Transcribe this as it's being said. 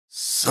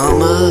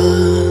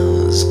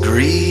Summers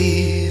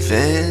grieve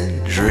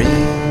and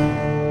dream,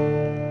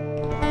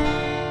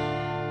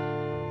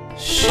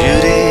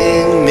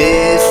 shooting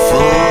me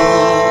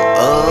full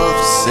of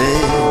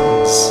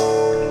sins.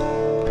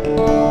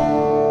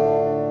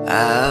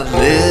 I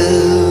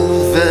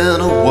live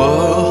in a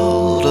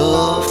world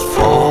of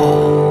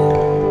fall,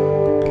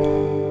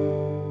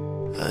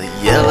 a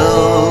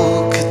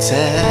yellow catastrophe.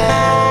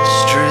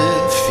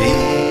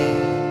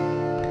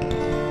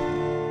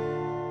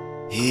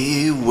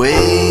 He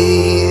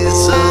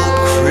weighs a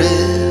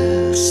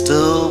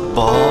crystal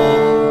ball,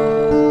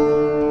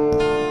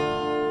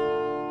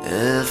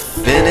 a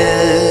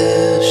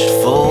finish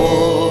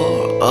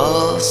for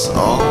us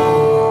all.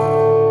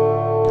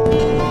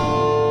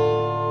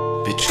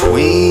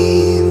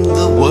 Between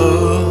the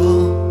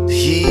world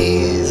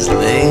he's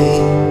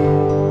lain,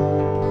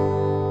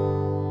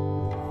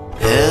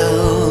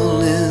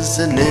 hell is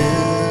an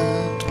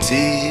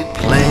empty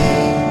plain.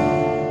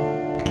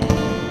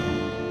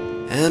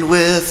 And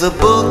with a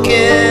book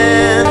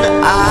in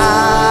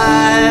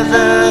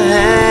either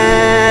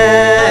hand,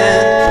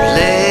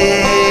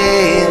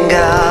 playing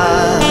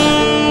God,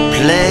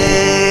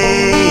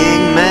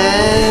 playing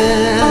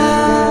man,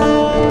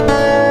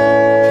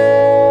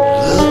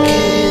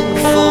 looking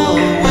for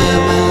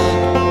women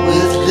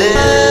with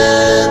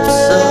lips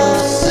of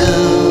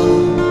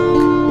silk.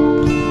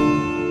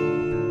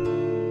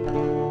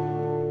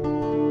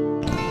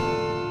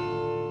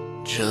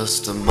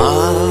 Just a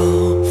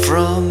mile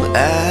from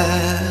Avalon,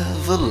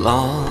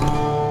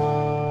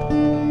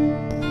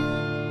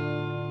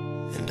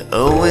 and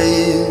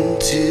owing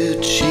to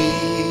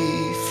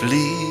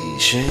chiefly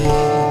shame,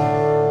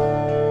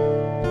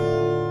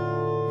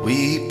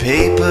 we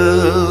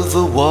paper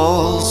the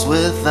walls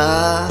with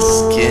our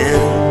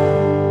skin.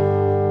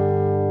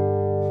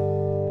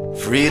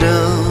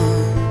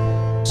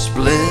 Freedom,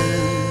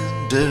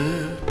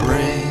 splendor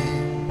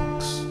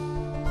brings,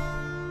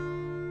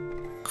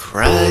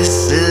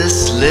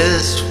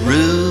 Crisisless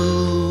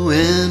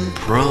ruin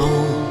prone.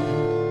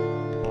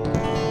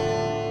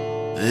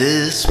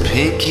 This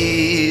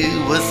pinkie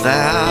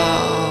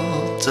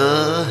without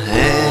a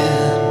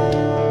hand,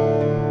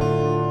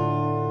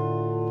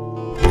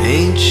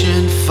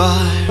 ancient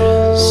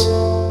fires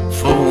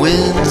for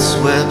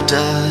windswept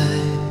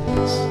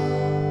eyes,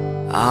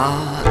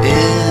 our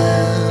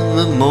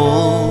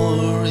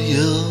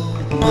immemorial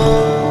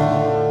moan.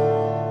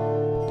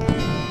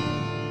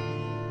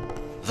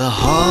 The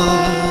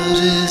heart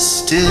is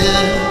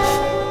stiff,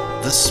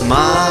 the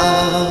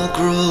smile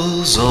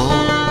grows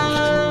old.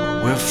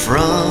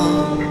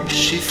 Wherefrom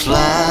she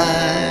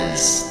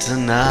flies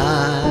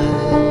tonight,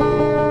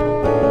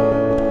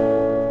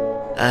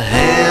 a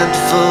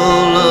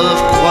handful of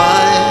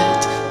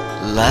quiet,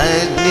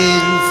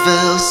 lightning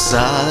fell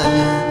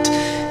silent.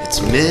 It's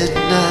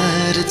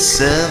midnight at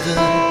 7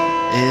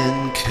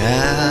 in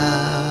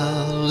Calico.